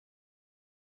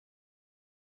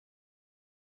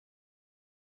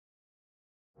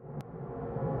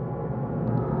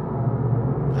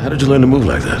How did you learn to move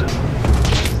like that?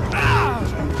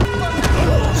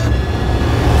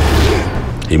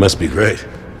 He must be great.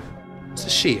 It's a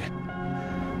she.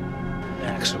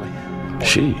 Actually.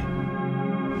 She?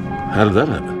 How did that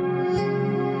happen?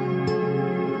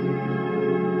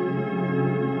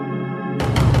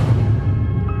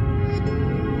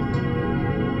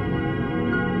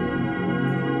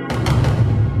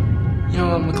 You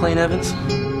know McLean Evans?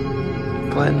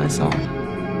 Glad I saw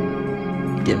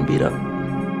him. Getting beat up.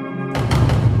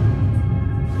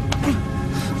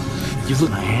 You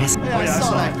look my ass. Yeah,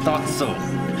 I thought so.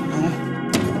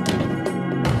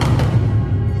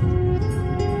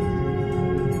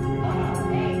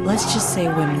 Let's just say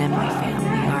women in my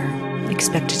family are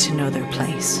expected to know their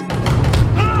place.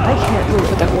 I can't move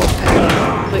with that wolf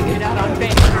pack. But get out on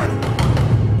base.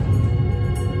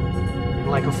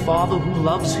 Like a father who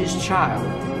loves his child,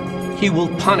 he will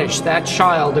punish that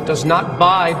child that does not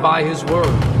abide by his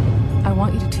word. I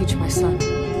want you to teach my son.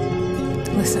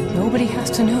 Listen, nobody has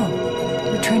to know.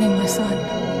 You're training my son.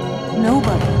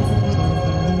 Nobody.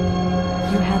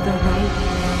 You have the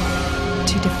right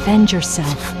to defend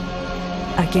yourself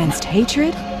against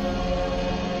hatred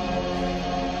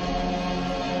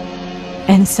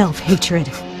and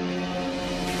self-hatred.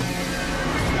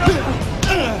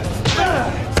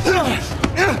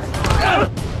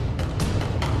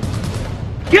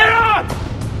 Get up!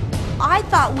 I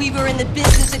thought we were in the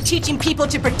business of teaching people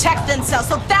to protect themselves,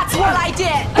 so that's what I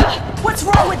did! What's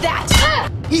wrong with that?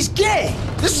 He's gay!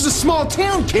 This is a small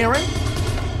town, Karen!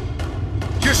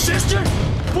 Your sister?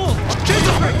 Bull! Get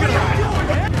the frick out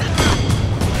of here!